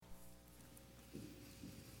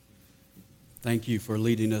Thank you for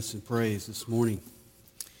leading us in praise this morning.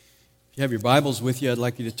 If you have your Bibles with you, I'd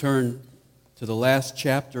like you to turn to the last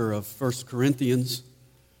chapter of 1 Corinthians.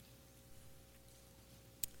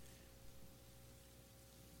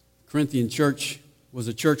 Corinthian church was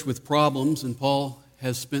a church with problems, and Paul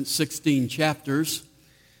has spent 16 chapters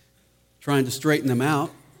trying to straighten them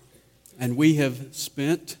out. And we have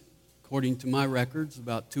spent, according to my records,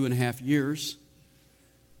 about 2.5 years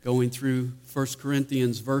going through 1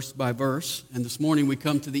 Corinthians verse by verse. And this morning we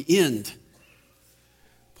come to the end.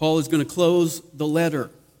 Paul is going to close the letter.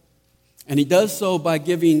 And he does so by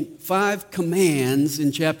giving 5 commands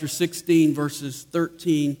in chapter 16, verses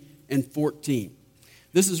 13 and 14.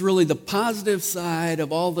 This is really the positive side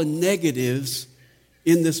of all the negatives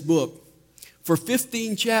in this book. For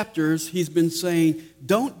 15 chapters, he's been saying,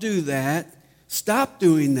 don't do that, stop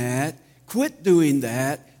doing that, quit doing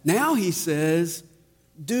that. Now he says,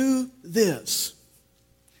 do this.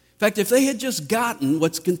 In fact, if they had just gotten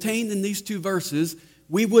what's contained in these 2 verses,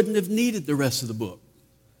 we wouldn't have needed the rest of the book.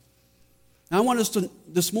 Now, I want us to,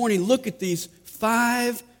 this morning, look at these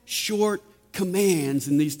 5 short commands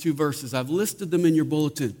in these 2 verses. I've listed them in your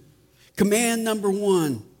bulletin. Command number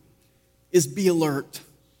 1 is be alert.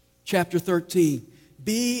 Chapter 13,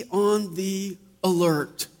 be on the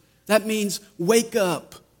alert. That means wake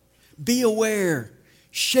up, be aware,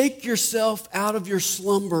 shake yourself out of your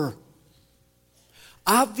slumber.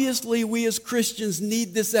 Obviously, we as Christians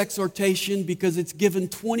need this exhortation because it's given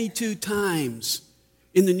 22 times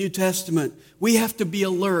in the New Testament. We have to be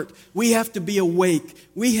alert. We have to be awake.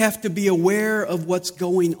 We have to be aware of what's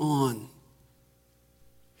going on.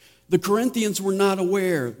 The Corinthians were not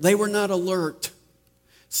aware. They were not alert.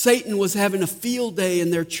 Satan was having a field day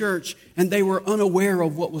in their church, and they were unaware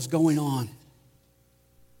of what was going on.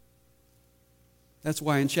 That's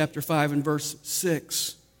why in chapter 5 and verse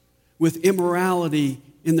 6, with immorality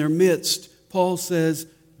in their midst, Paul says,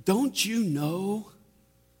 don't you know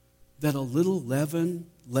that a little leaven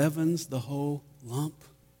leavens the whole lump?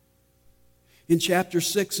 In chapter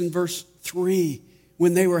 6 and verse 3,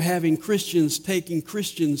 when they were having Christians taking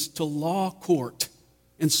Christians to law court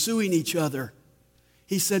and suing each other,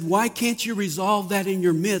 he said, why can't you resolve that in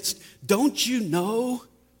your midst? Don't you know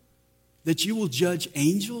that you will judge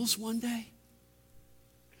angels one day?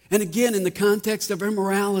 And again, in the context of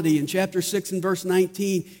immorality, in chapter 6 and verse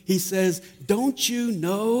 19, he says, don't you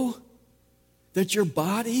know that your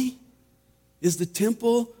body is the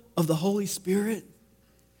temple of the Holy Spirit?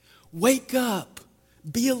 Wake up,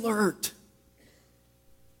 be alert.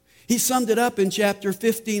 He summed it up in chapter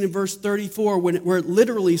 15 and verse 34, where it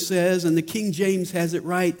literally says, and the King James has it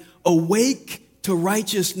right, awake to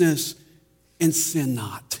righteousness and sin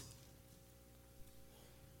not.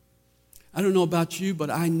 I don't know about you, but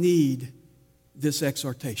I need this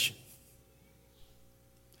exhortation.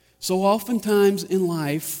 So oftentimes in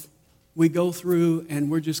life, we go through and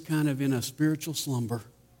we're just kind of in a spiritual slumber.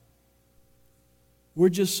 We're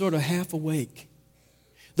just sort of half awake.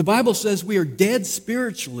 The Bible says we are dead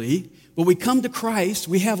spiritually, but we come to Christ,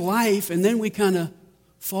 we have life, and then we kind of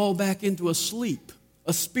fall back into a sleep,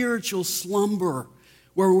 a spiritual slumber,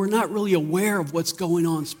 where we're not really aware of what's going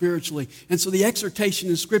on spiritually. And so the exhortation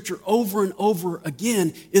in Scripture over and over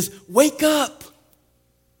again is wake up,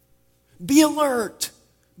 be alert,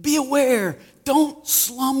 be aware, don't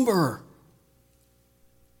slumber.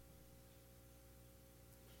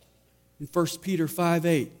 In 1 Peter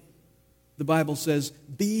 5:8, the Bible says,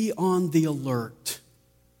 be on the alert,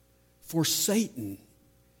 for Satan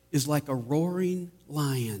is like a roaring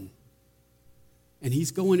lion, and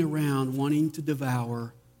he's going around wanting to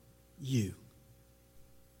devour you.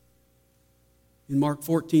 In Mark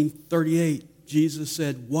 14:38, Jesus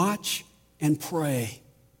said, watch and pray.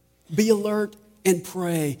 Be alert and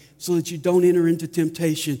pray so that you don't enter into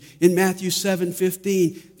temptation. In Matthew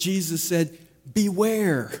 7:15, Jesus said,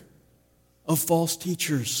 beware of false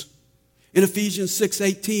teachers. In Ephesians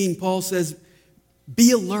 6:18, Paul says,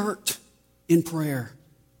 be alert in prayer.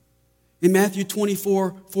 In Matthew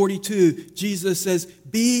 24:42, Jesus says,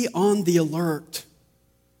 be on the alert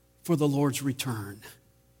for the Lord's return.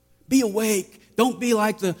 Be awake. Don't be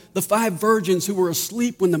like the 5 virgins who were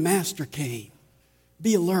asleep when the Master came.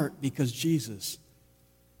 Be alert because Jesus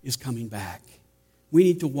is coming back. We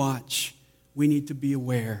need to watch. We need to be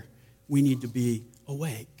aware. We need to be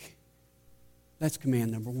awake. That's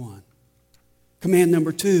command number 1. Command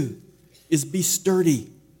number 2 is be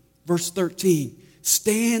sturdy. Verse 13,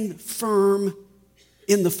 stand firm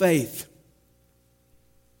in the faith.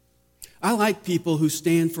 I like people who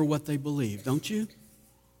stand for what they believe, don't you?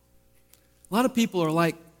 A lot of people are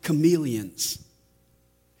like chameleons.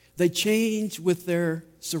 They change with their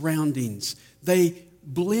surroundings. They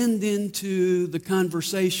blend into the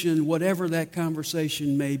conversation, whatever that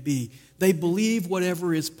conversation may be. They believe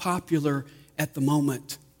whatever is popular at the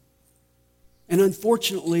moment. And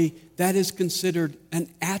unfortunately, that is considered an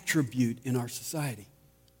attribute in our society.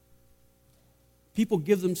 People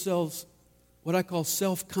give themselves what I call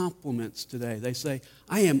self-compliments today. They say,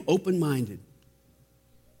 I am open-minded.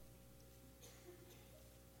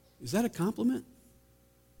 Is that a compliment?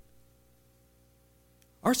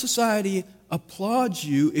 Our society applauds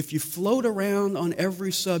you if you float around on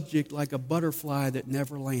every subject like a butterfly that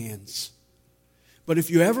never lands. But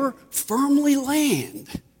if you ever firmly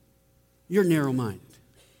land, you're narrow-minded.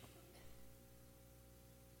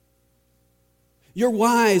 You're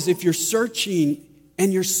wise if you're searching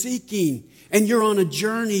and you're seeking and you're on a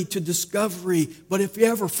journey to discovery. But if you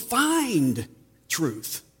ever find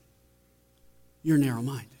truth, you're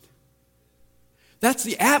narrow-minded. That's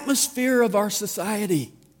the atmosphere of our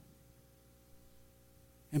society.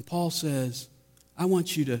 And Paul says, I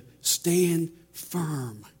want you to stand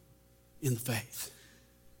firm in the faith.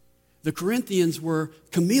 The Corinthians were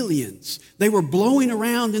chameleons. They were blowing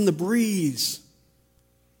around in the breeze.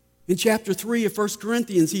 In chapter 3 of 1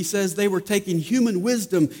 Corinthians, he says they were taking human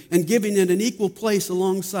wisdom and giving it an equal place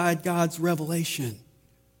alongside God's revelation.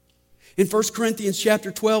 In 1 Corinthians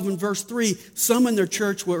chapter 12 and verse 3, some in their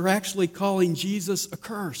church were actually calling Jesus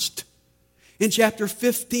accursed. In chapter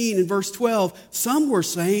 15 and verse 12, some were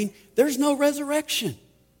saying there's no resurrection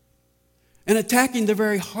and attacking the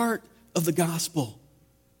very heart of the gospel.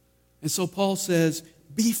 And so Paul says,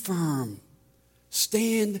 be firm,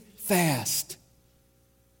 stand fast.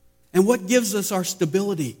 And what gives us our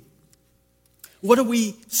stability? What do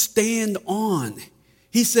we stand on?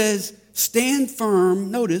 He says, stand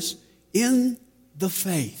firm, notice, in the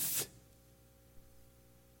faith.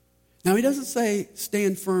 Now, he doesn't say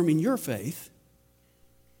stand firm in your faith.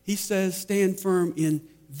 He says stand firm in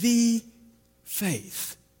the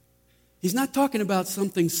faith. He's not talking about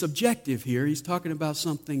something subjective here. He's talking about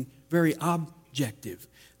something very objective.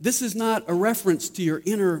 This is not a reference to your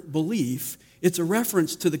inner belief. It's a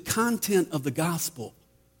reference to the content of the gospel.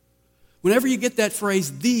 Whenever you get that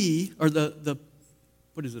phrase, the, or the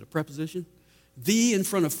what is it, a preposition? The in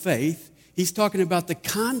front of faith, he's talking about the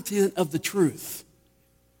content of the truth.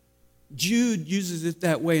 Jude uses it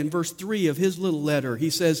that way in verse 3 of his little letter. He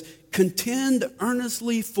says, contend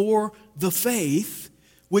earnestly for the faith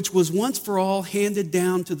which was once for all handed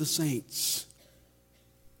down to the saints.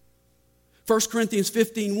 1 Corinthians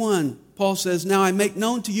 15:1, Paul says, now I make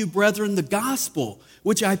known to you, brethren, the gospel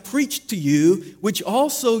which I preached to you, which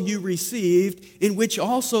also you received, in which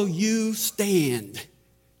also you stand.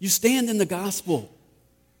 You stand in the gospel.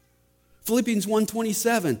 Philippians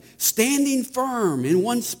 1:27, standing firm in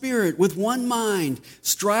one spirit, with one mind,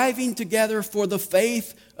 striving together for the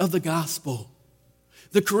faith of the gospel.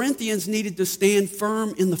 The Corinthians needed to stand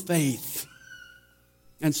firm in the faith,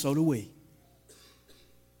 and so do we.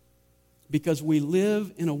 Because we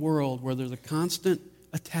live in a world where there's a constant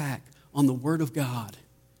attack on the Word of God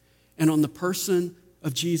and on the person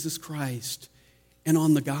of Jesus Christ and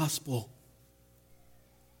on the gospel.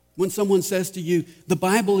 When someone says to you, the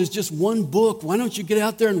Bible is just one book, why don't you get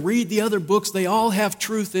out there and read the other books? They all have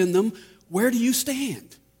truth in them. Where do you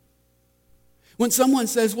stand? When someone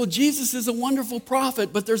says, well, Jesus is a wonderful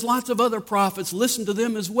prophet, but there's lots of other prophets, listen to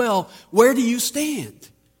them as well. Where do you stand?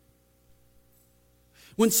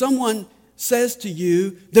 When someone says to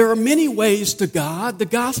you, there are many ways to God, the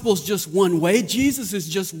gospel is just one way, Jesus is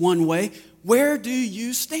just one way, where do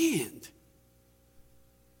you stand?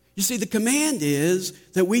 You see, the command is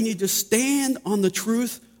that we need to stand on the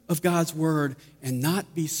truth of God's word and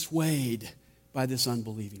not be swayed by this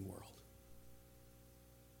unbelieving world.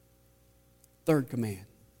 Third command,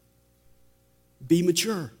 be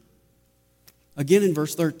mature. Again in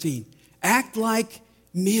verse 13, act like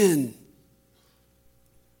men.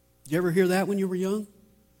 Did you ever hear that when you were young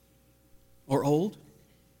or old?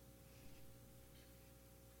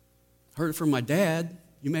 Heard it from my dad.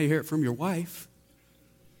 You may hear it from your wife.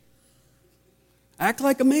 Act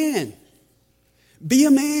like a man. Be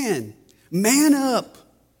a man. Man up.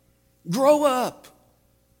 Grow up.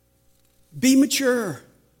 Be mature.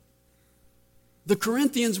 The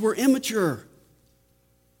Corinthians were immature.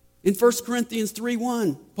 In 1 Corinthians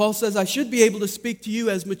 3:1, Paul says, I should be able to speak to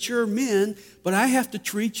you as mature men, but I have to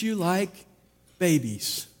treat you like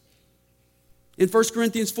babies. In 1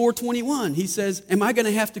 Corinthians 4:21, he says, am I going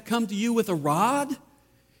to have to come to you with a rod?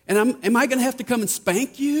 And am I going to have to come and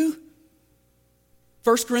spank you?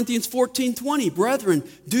 1 Corinthians 14:20, brethren,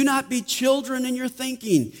 do not be children in your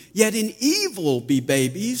thinking, yet in evil be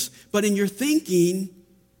babies, but in your thinking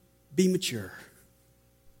be mature.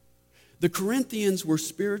 The Corinthians were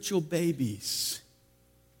spiritual babies,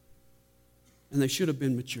 and they should have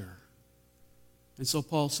been mature. And so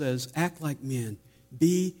Paul says, act like men,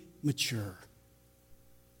 be mature.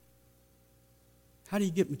 How do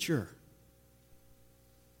you get mature?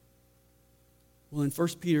 Well, in 1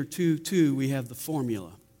 Peter 2:2, we have the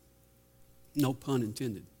formula. No pun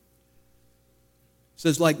intended. It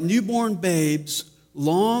says, like newborn babes,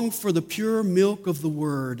 long for the pure milk of the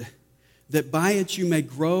word, that by it you may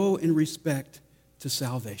grow in respect to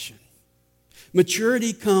salvation.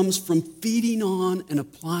 Maturity comes from feeding on and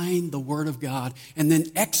applying the Word of God and then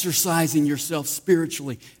exercising yourself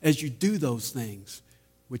spiritually as you do those things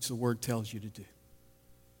which the Word tells you to do.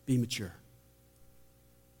 Be mature.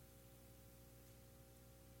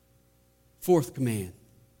 Fourth command,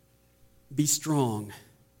 be strong.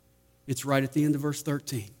 It's right at the end of verse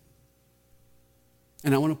 13.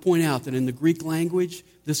 And I want to point out that in the Greek language,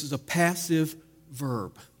 this is a passive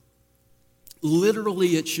verb.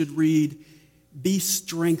 Literally, it should read, be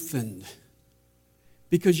strengthened,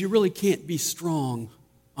 because you really can't be strong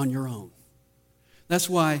on your own. That's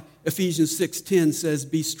why Ephesians 6:10 says,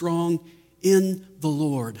 be strong in the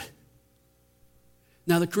Lord.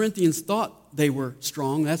 Now, the Corinthians thought they were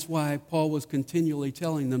strong. That's why Paul was continually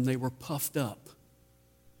telling them they were puffed up.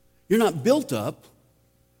 You're not built up.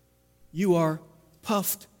 You are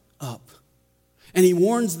puffed up. And he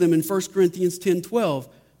warns them in 1 Corinthians 10:12,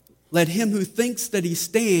 let him who thinks that he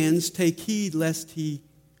stands take heed lest he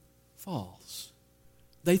falls.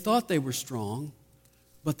 They thought they were strong,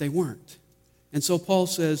 but they weren't. And so Paul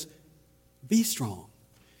says, be strong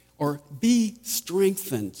or be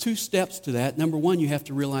strengthened. 2 steps to that. Number 1, you have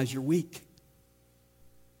to realize you're weak.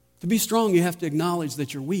 To be strong, you have to acknowledge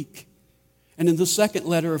that you're weak. And in the second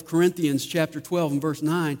letter of Corinthians, chapter 12 and verse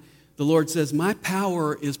 9, the Lord says, my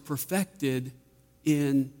power is perfected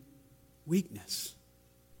in weakness.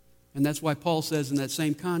 And that's why Paul says in that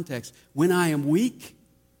same context, when I am weak,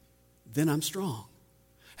 then I'm strong.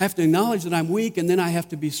 I have to acknowledge that I'm weak, and then I have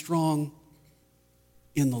to be strong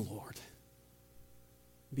in the Lord.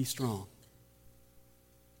 Be strong.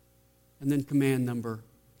 And then command number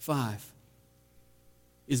 5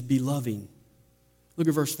 is be loving. Look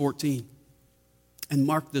at verse 14 and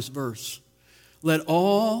mark this verse. Let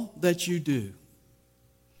all that you do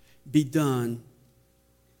be done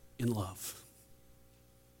in love.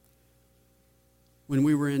 When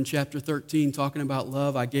we were in chapter 13 talking about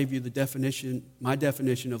love, I gave you the definition, my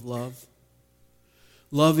definition of love.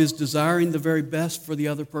 Love is desiring the very best for the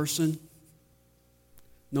other person,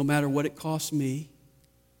 no matter what it costs me,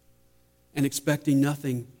 and expecting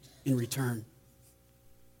nothing in return.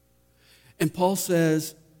 And Paul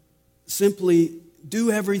says, simply do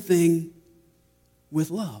everything with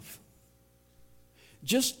love.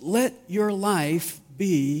 Just let your life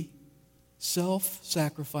be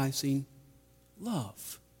self-sacrificing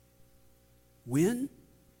love. When?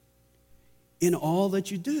 In all that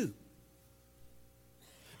you do.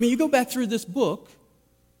 I mean, you go back through this book,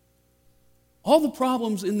 all the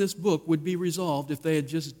problems in this book would be resolved if they had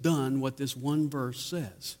just done what this one verse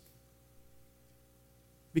says.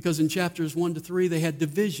 Because in chapters 1 to 3, they had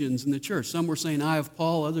divisions in the church. Some were saying, I have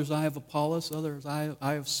Paul, others, I have Apollos, others, I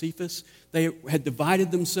have Cephas. They had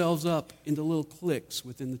divided themselves up into little cliques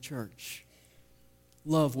within the church.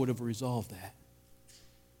 Love would have resolved that.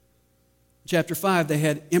 Chapter 5, they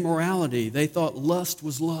had immorality. They thought lust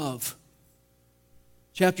was love.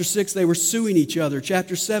 Chapter 6, they were suing each other.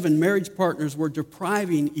 Chapter 7, marriage partners were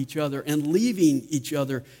depriving each other and leaving each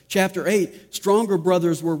other. Chapter 8, stronger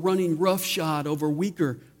brothers were running roughshod over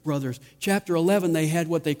weaker brothers. Chapter 11, they had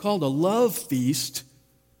what they called a love feast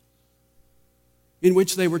in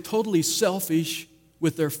which they were totally selfish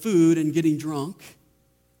with their food and getting drunk.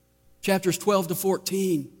 Chapters 12 to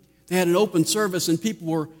 14, they had an open service and people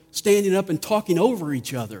were standing up and talking over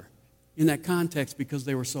each other in that context because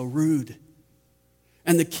they were so rude.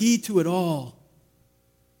 And the key to it all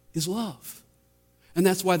is love. And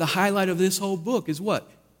that's why the highlight of this whole book is what?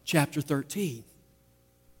 Chapter 13.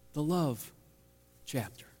 The love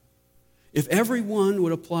chapter. If everyone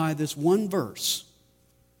would apply this one verse,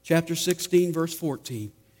 chapter 16, verse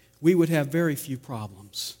 14, we would have very few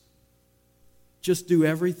problems. Just do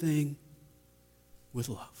everything with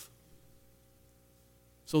love.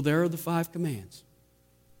 So there are the 5 commands.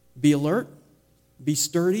 Be alert, be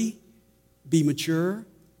sturdy, be mature,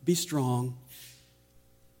 be strong,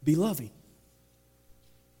 be loving.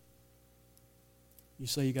 You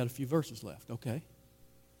say you got a few verses left. Okay.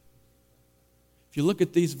 If you look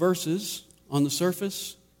at these verses on the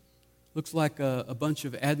surface, looks like a bunch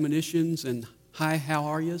of admonitions and hi, how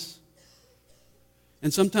are yous?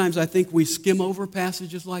 And sometimes I think we skim over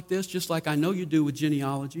passages like this, just like I know you do with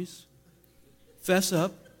genealogies. fess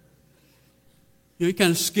up. You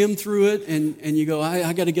kind of skim through it and you go,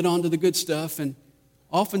 I got to get on to the good stuff. And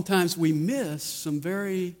oftentimes we miss some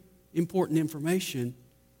very important information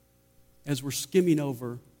as we're skimming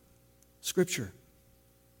over Scripture.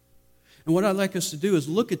 And what I'd like us to do is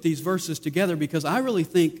look at these verses together, because I really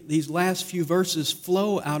think these last few verses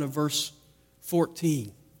flow out of verse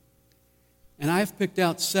 14. And I've picked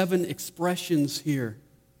out 7 expressions here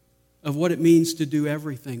of what it means to do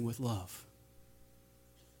everything with love.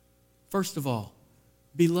 First of all,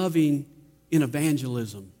 be loving in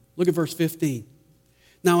evangelism. Look at verse 15.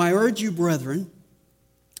 Now I urge you, brethren,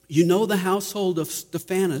 you know the household of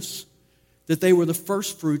Stephanas, that they were the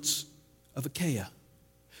firstfruits of Achaia.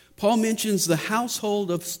 Paul mentions the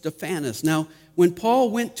household of Stephanas. Now, when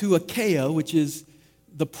Paul went to Achaia, which is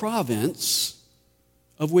the province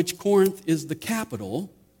of which Corinth is the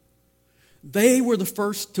capital, they were the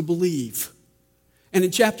first to believe. And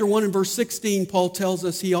in chapter 1 and verse 16, Paul tells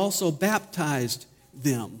us he also baptized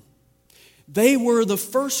them. They were the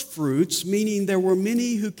first fruits, meaning there were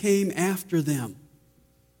many who came after them.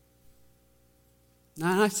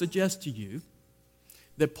 Now, I suggest to you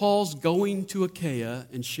that Paul's going to Achaia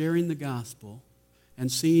and sharing the gospel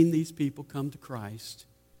and seeing these people come to Christ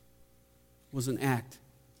was an act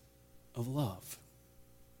of love.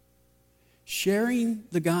 Sharing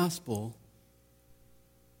the gospel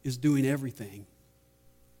is doing everything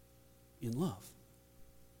in love.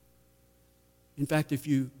 In fact, if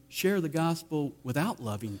you share the gospel without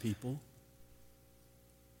loving people,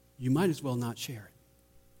 you might as well not share it.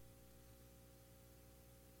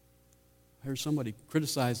 I heard somebody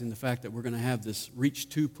criticizing the fact that we're going to have this Reach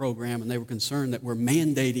 2 program, and they were concerned that we're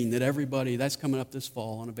mandating that everybody, that's coming up this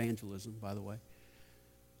fall on evangelism, by the way,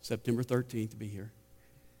 September 13th to be here,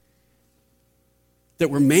 that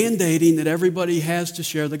we're mandating that everybody has to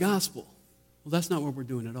share the gospel. Well, that's not what we're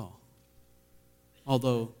doing at all.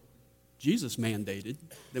 Although Jesus mandated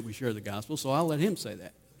that we share the gospel, so I'll let him say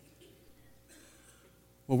that.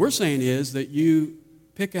 What we're saying is that you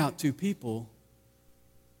pick out 2 people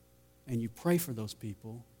and you pray for those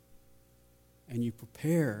people and you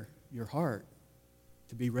prepare your heart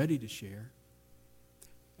to be ready to share,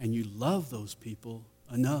 and you love those people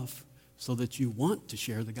enough so that you want to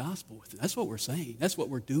share the gospel with them. That's what we're saying. That's what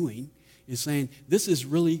we're doing, is saying this is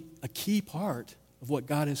really a key part of what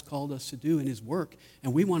God has called us to do in His work,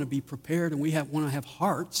 and we want to be prepared, and we want to have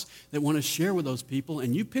hearts that want to share with those people.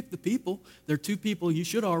 And you pick the people. There are 2 people you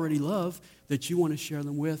should already love that you want to share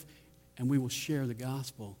them with, and we will share the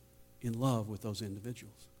gospel in love with those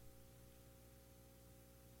individuals.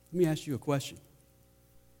 Let me ask you a question.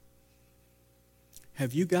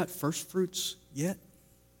 Have you got first fruits yet?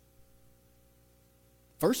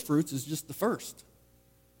 First fruits is just the first.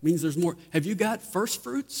 It means there's more. Have you got first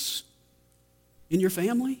fruits in your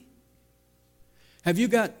family? Have you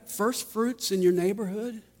got first fruits in your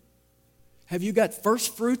neighborhood? Have you got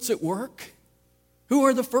first fruits at work? Who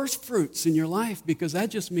are the first fruits in your life? Because that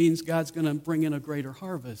just means God's going to bring in a greater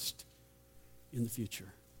harvest in the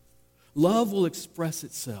future. Love will express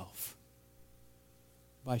itself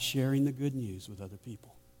by sharing the good news with other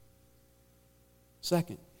people.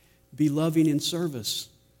 Second, be loving in service.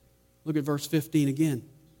 Look at verse 15 again.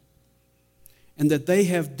 And that they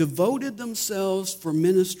have devoted themselves for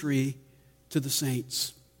ministry to the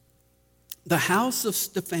saints. The house of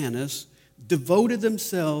Stephanas devoted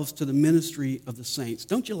themselves to the ministry of the saints.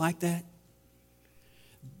 Don't you like that?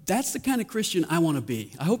 That's the kind of Christian I want to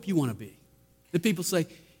be. I hope you want to be. That people say,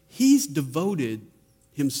 he's devoted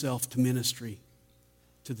himself to ministry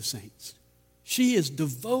to the saints. She is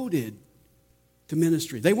devoted to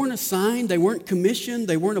ministry. They weren't assigned, they weren't commissioned,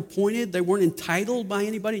 they weren't appointed, they weren't entitled by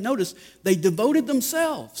anybody. Notice, they devoted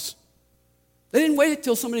themselves. They didn't wait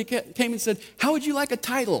until somebody came and said, how would you like a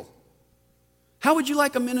title? How would you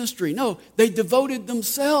like a ministry? No, they devoted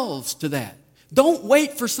themselves to that. Don't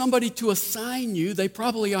wait for somebody to assign you. They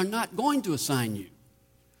probably are not going to assign you.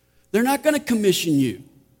 They're not going to commission you.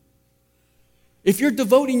 If you're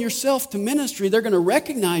devoting yourself to ministry, they're going to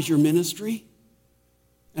recognize your ministry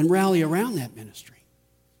and rally around that ministry.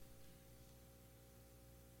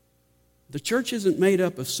 The church isn't made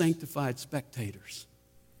up of sanctified spectators.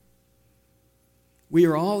 We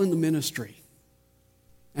are all in the ministry.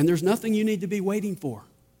 And there's nothing you need to be waiting for.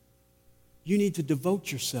 You need to devote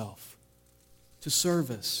yourself to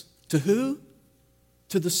service. To who?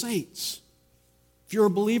 To the saints. If you're a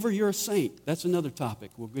believer, you're a saint. That's another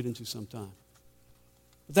topic we'll get into sometime.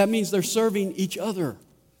 But that means they're serving each other.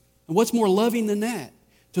 And what's more loving than that?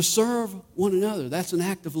 To serve one another. That's an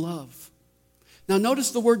act of love. Now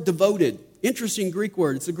notice the word devoted. Interesting Greek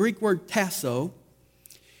word. It's the Greek word tasso.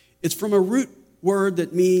 It's from a root word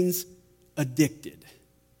that means addicted.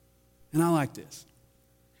 And I like this.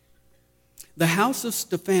 The house of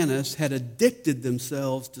Stephanas had addicted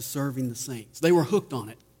themselves to serving the saints. They were hooked on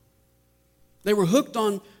it. They were hooked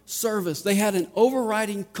on service. They had an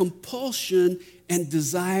overriding compulsion and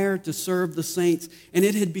desire to serve the saints, and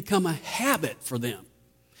it had become a habit for them.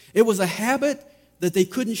 It was a habit that they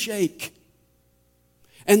couldn't shake.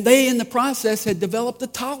 And they, in the process, had developed a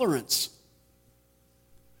tolerance.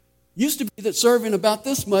 Used to be that serving about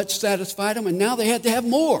this much satisfied them, and now they had to have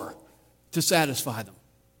more to satisfy them.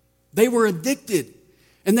 They were addicted,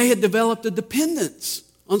 and they had developed a dependence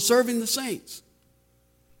on serving the saints.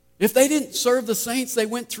 If they didn't serve the saints, they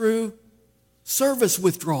went through service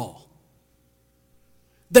withdrawal.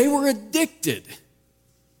 They were addicted.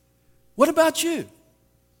 What about you?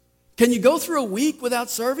 Can you go through a week without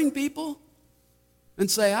serving people and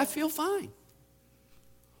say, I feel fine?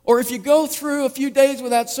 Or if you go through a few days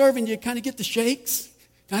without serving, you kind of get the shakes.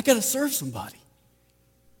 I got to serve somebody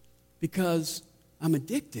because I'm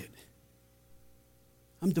addicted.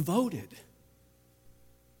 I'm devoted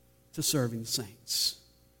to serving the saints.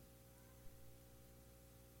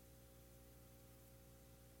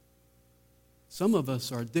 Some of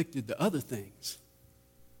us are addicted to other things,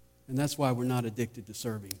 and that's why we're not addicted to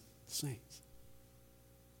serving the saints.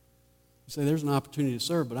 You say, there's an opportunity to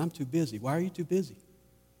serve, but I'm too busy. Why are you too busy?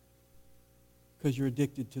 Because you're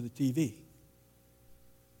addicted to the TV.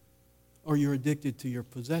 Or you're addicted to your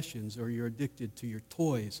possessions, or you're addicted to your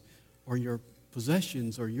toys, or your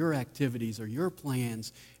possessions, or your activities, or your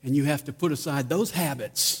plans, and you have to put aside those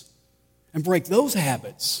habits and break those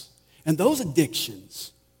habits and those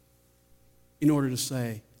addictions in order to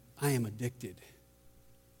say, I am addicted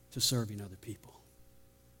to serving other people.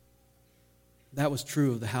 That was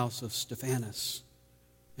true of the house of Stephanas,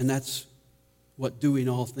 and that's what doing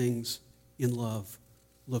all things in love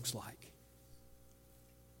looks like.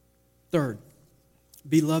 Third,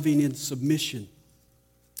 be loving in submission.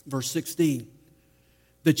 Verse 16,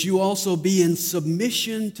 that you also be in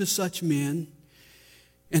submission to such men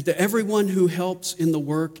and to everyone who helps in the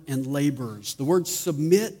work and labors. The word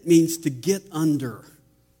submit means to get under.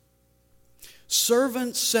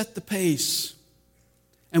 Servants set the pace,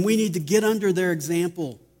 and we need to get under their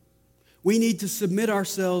example. We need to submit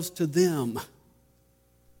ourselves to them,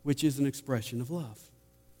 which is an expression of love.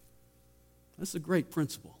 That's a great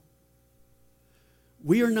principle.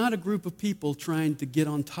 We are not a group of people trying to get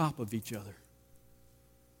on top of each other.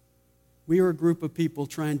 We are a group of people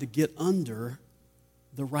trying to get under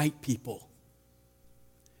the right people.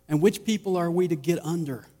 And which people are we to get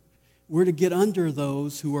under? We're to get under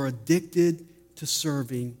those who are addicted to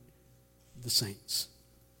serving the saints.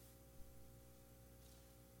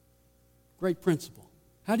 Great principle.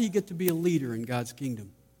 How do you get to be a leader in God's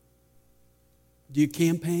kingdom? Do you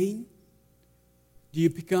campaign? Do you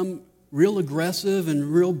become real aggressive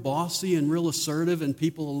and real bossy and real assertive and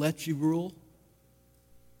people will let you rule?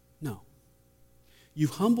 No. You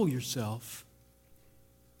humble yourself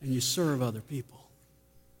and you serve other people.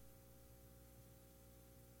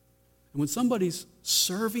 And when somebody's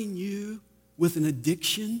serving you with an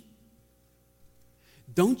addiction,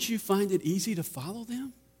 don't you find it easy to follow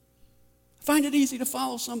them? I find it easy to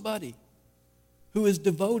follow somebody who is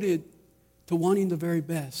devoted to wanting the very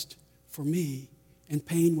best for me and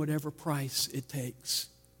paying whatever price it takes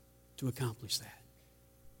to accomplish that.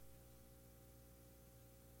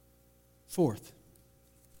 Fourth,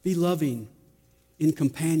 be loving in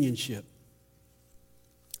companionship.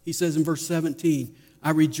 He says in verse 17,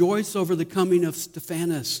 I rejoice over the coming of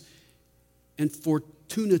Stephanas and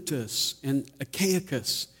Fortunatus and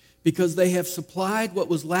Achaicus, because they have supplied what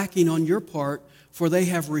was lacking on your part, for they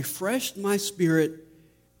have refreshed my spirit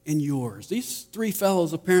and yours. These three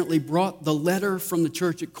fellows apparently brought the letter from the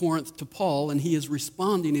church at Corinth to Paul, and he is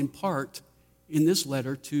responding in part in this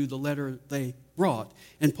letter to the letter they brought.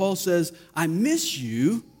 And Paul says, I miss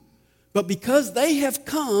you, but because they have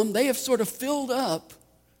come, they have sort of filled up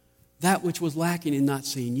that which was lacking in not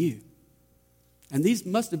seeing you. And these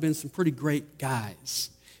must have been some pretty great guys,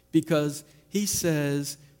 because he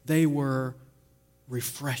says they were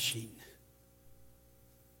refreshing.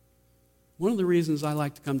 One of the reasons I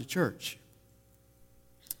like to come to church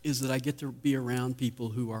is that I get to be around people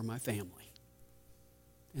who are my family.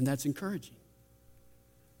 And that's encouraging.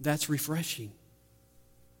 That's refreshing.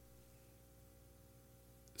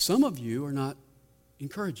 Some of you are not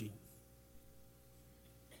encouraging.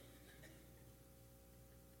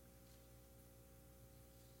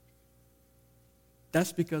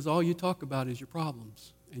 That's because all you talk about is your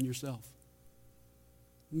problems and yourself.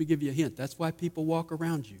 Let me give you a hint. That's why people walk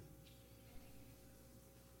around you.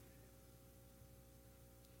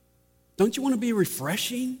 Don't you want to be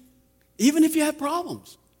refreshing? Even if you have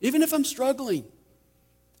problems, even if I'm struggling,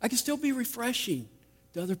 I can still be refreshing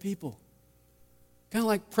to other people. Kind of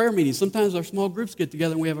like prayer meetings. Sometimes our small groups get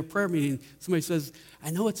together and we have a prayer meeting. Somebody says,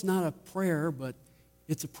 I know it's not a prayer, but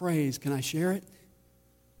it's a praise. Can I share it?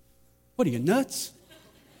 What are you, nuts?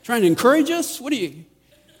 Trying to encourage us? What are you?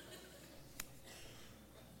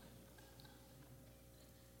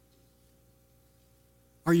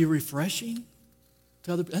 Are you refreshing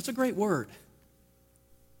to other people? That's a great word.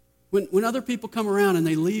 When other people come around and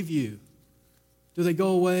they leave you, do they go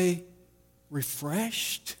away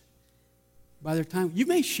refreshed by their time? You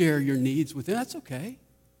may share your needs with them. That's okay.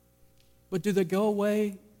 But do they go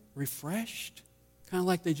away refreshed? Kind of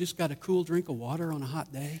like they just got a cool drink of water on a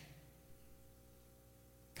hot day?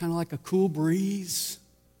 Kind of like a cool breeze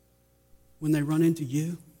when they run into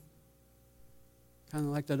you? Kind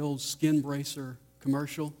of like that old Skin Bracer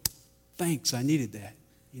commercial. Thanks, I needed that.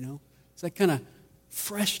 You know, it's that kind of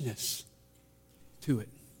freshness to it.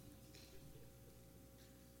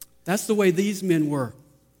 That's the way these men were.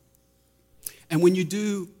 And when you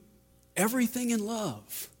do everything in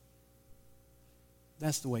love,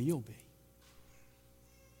 that's the way you'll be.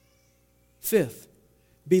 Fifth,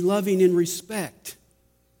 be loving in respect.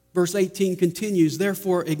 Verse 18 continues,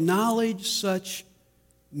 therefore acknowledge such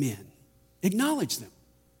men. Acknowledge them.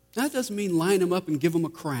 That doesn't mean line them up and give them a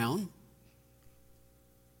crown,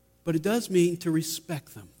 but it does mean to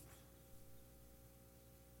respect them.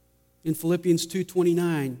 In Philippians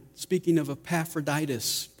 2:29, speaking of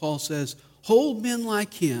Epaphroditus, Paul says, hold men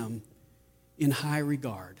like him in high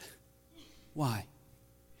regard. Why?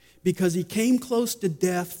 Because he came close to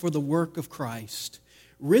death for the work of Christ,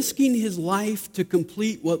 risking his life to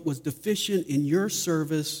complete what was deficient in your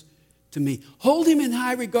service to me. Hold him in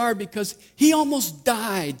high regard because he almost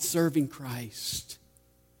died serving Christ.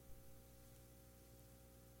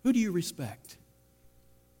 Who do you respect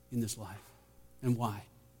in this life and why?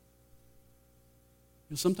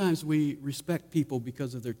 You know, sometimes we respect people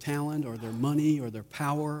because of their talent or their money or their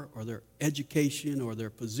power or their education or their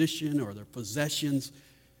position or their possessions.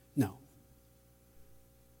 No.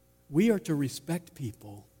 We are to respect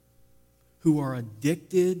people who are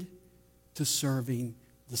addicted to serving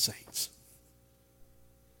the saints.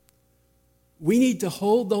 We need to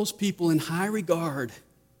hold those people in high regard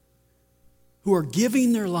who are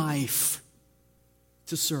giving their life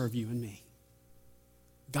to serve you and me.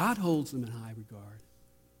 God holds them in high regard.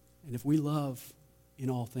 And if we love in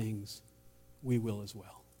all things, we will as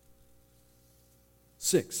well.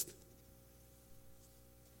 Sixth,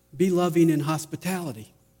 be loving in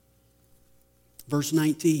hospitality. Verse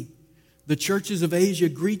 19, the churches of Asia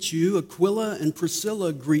greet you. Aquila and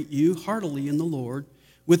Priscilla greet you heartily in the Lord.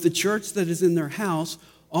 With the church that is in their house,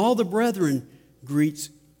 all the brethren greet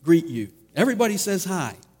you. Everybody says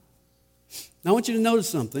hi. Now I want you to notice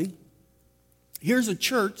something. Here's a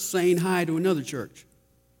church saying hi to another church.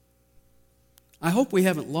 I hope we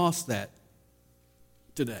haven't lost that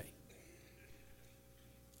today.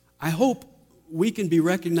 I hope we can be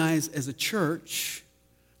recognized as a church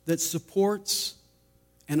that supports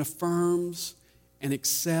and affirms and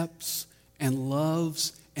accepts and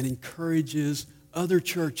loves and encourages other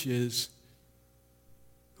churches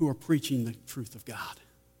who are preaching the truth of God.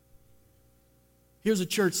 Here's a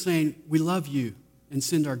church saying, we love you and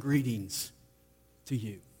send our greetings to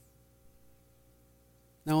you.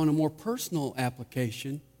 Now, on a more personal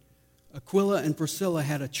application, Aquila and Priscilla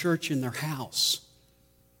had a church in their house.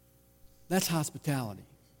 That's hospitality.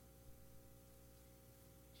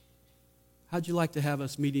 How'd you like to have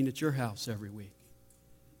us meeting at your house every week?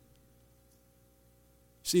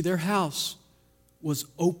 See, their house was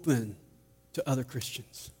open to other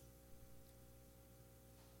Christians.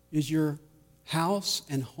 Is your house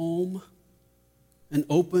and home an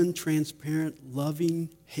open, transparent, loving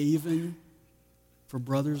haven for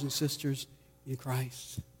brothers and sisters in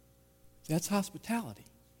Christ? That's hospitality.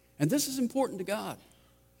 And this is important to God.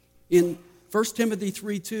 In 1 Timothy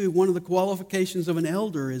 3:2, one of the qualifications of an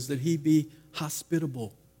elder is that he be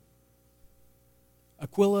hospitable.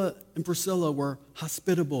 Aquila and Priscilla were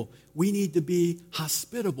hospitable. We need to be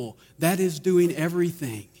hospitable. That is doing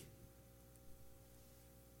everything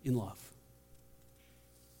in love.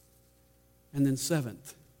 And then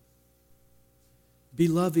seventh, be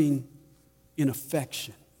loving in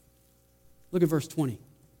affection. Look at verse 20.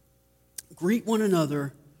 Greet one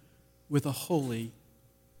another with a holy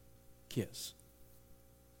kiss.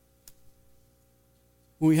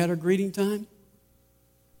 When we had our greeting time,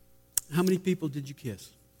 how many people did you kiss?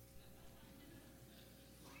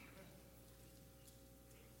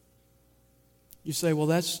 You say, well,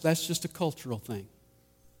 that's just a cultural thing.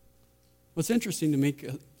 What's interesting to me,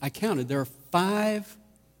 I counted, there are 5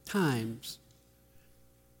 times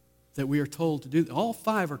that we are told to do. All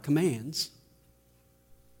 5 are commands.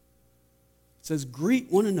 It says,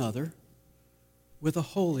 greet one another with a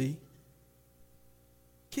holy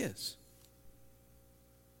kiss.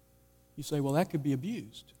 You say, well, that could be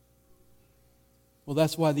abused. Well,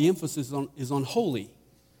 that's why the emphasis is on holy.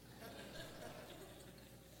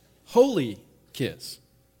 Holy kiss.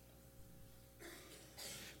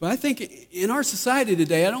 But I think in our society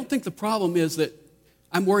today, I don't think the problem is that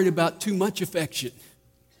I'm worried about too much affection.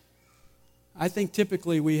 I think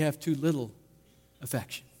typically we have too little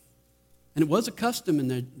affection. And it was a custom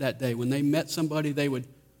in that day. When they met somebody, they would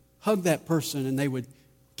hug that person and they would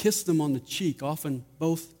kiss them on the cheek, often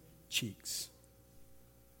both cheeks.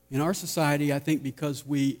 In our society, I think because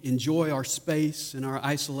we enjoy our space and our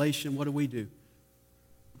isolation, what do?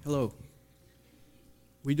 Hello.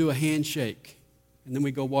 We do a handshake, and then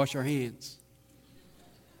we go wash our hands.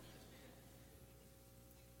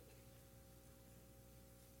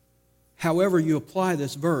 However you apply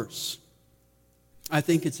this verse, I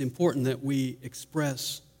think it's important that we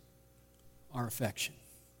express our affection.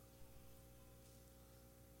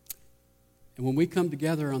 And when we come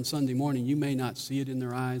together on Sunday morning, you may not see it in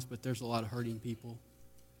their eyes, but there's a lot of hurting people.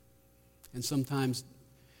 And sometimes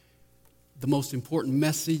the most important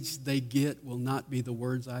message they get will not be the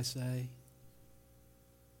words I say.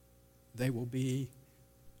 They will be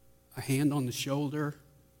a hand on the shoulder,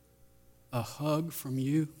 a hug from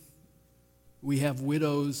you. We have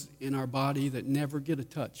widows in our body that never get a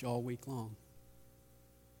touch all week long.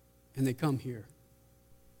 And they come here,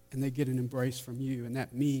 and they get an embrace from you, and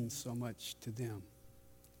that means so much to them.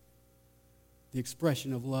 The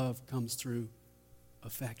expression of love comes through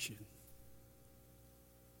affection.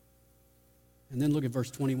 And then look at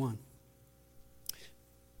verse 21.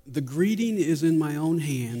 The greeting is in my own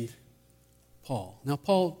hand, Paul. Now,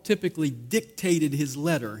 Paul typically dictated his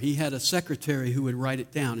letter. He had a secretary who would write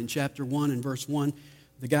it down. In chapter 1 and verse 1,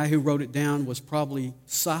 the guy who wrote it down was probably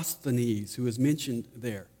Sosthenes, who is mentioned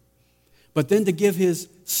there. But then to give his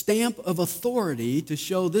stamp of authority to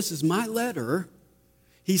show this is my letter,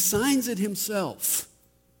 he signs it himself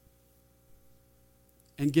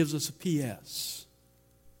and gives us a P.S.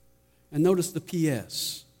 And notice the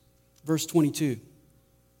P.S., verse 22.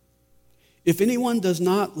 If anyone does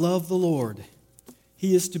not love the Lord,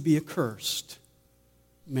 he is to be accursed.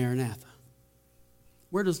 Maranatha.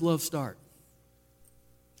 Where does love start?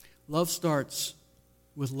 Love starts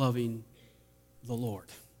with loving the Lord.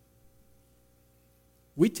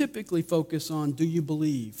 We typically focus on, do you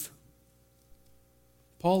believe?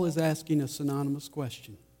 Paul is asking a synonymous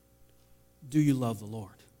question. Do you love the Lord?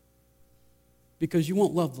 Because you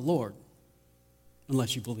won't love the Lord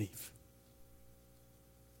unless you believe.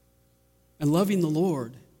 And loving the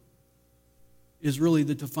Lord is really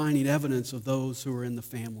the defining evidence of those who are in the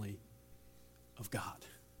family of God.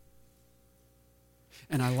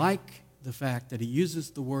 And I like the fact that he uses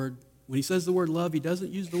the word, when he says the word love, he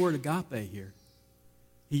doesn't use the word agape here.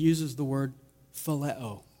 He uses the word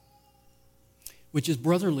phileo, which is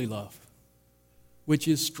brotherly love, which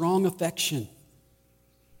is strong affection.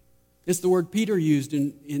 It's the word Peter used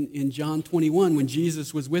in John 21 when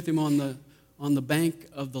Jesus was with him on the bank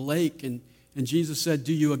of the lake, and Jesus said,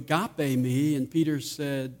 do you agape me? And Peter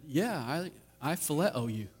said, yeah, I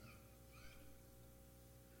phileo you.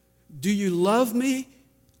 Do you love me?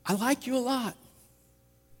 I like you a lot.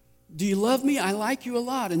 Do you love me? I like you a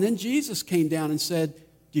lot. And then Jesus came down and said,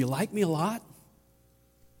 do you like me a lot?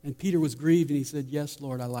 And Peter was grieved and he said, yes,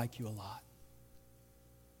 Lord, I like you a lot.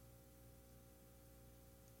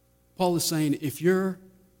 Paul is saying, if you're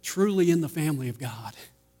truly in the family of God,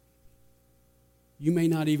 you may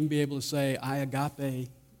not even be able to say, I agape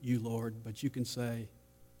you, Lord, but you can say,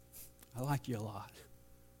 I like you a lot.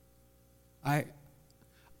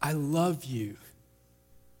 I love you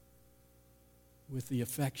with the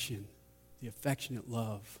affectionate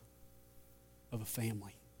love of a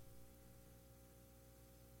family.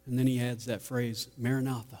 And then he adds that phrase,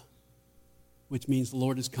 Maranatha, which means the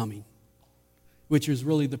Lord is coming, which is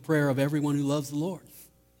really the prayer of everyone who loves the Lord.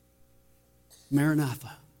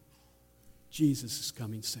 Maranatha, Jesus is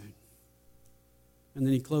coming soon. And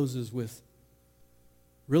then he closes with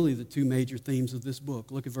really the two major themes of this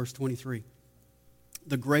book. Look at verse 23.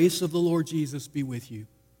 The grace of the Lord Jesus be with you.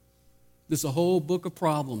 This is a whole book of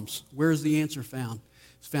problems. Where is the answer found?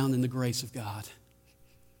 It's found in the grace of God.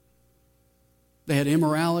 They had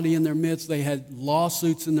immorality in their midst. They had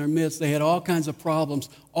lawsuits in their midst. They had all kinds of problems.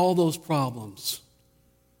 All those problems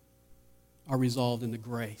are resolved in the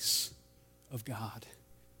grace of God,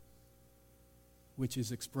 which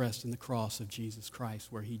is expressed in the cross of Jesus Christ,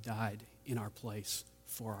 where he died in our place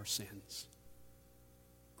for our sins.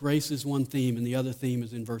 Grace is one theme, and the other theme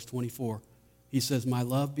is in verse 24. He says, my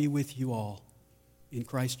love be with you all in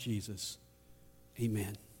Christ Jesus.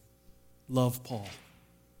 Amen. Love, Paul.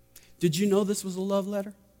 Did you know this was a love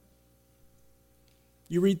letter?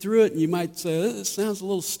 You read through it and you might say, this sounds a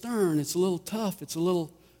little stern, it's a little tough, it's a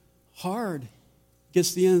little hard. Gets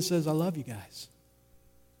to the end and says, I love you guys.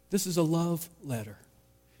 This is a love letter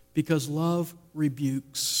because love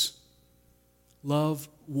rebukes, love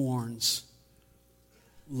warns,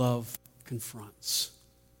 love confronts.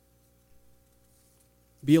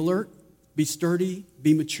 Be alert, be sturdy,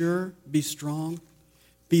 be mature, be strong.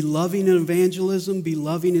 Be loving in evangelism, be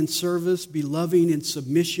loving in service, be loving in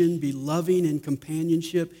submission, be loving in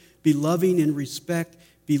companionship, be loving in respect,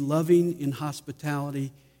 be loving in hospitality,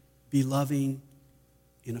 be loving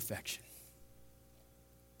in affection.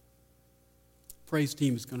 Praise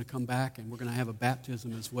team is going to come back and we're going to have a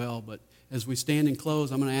baptism as well. But as we stand and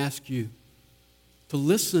close, I'm going to ask you to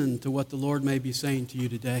listen to what the Lord may be saying to you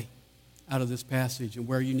today out of this passage and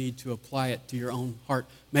where you need to apply it to your own heart.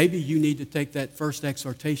 Maybe you need to take that first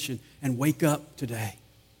exhortation and wake up today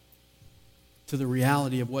to the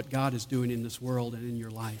reality of what God is doing in this world and in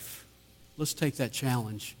your life. Let's take that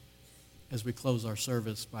challenge as we close our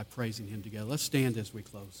service by praising Him together. Let's stand as we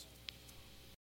close.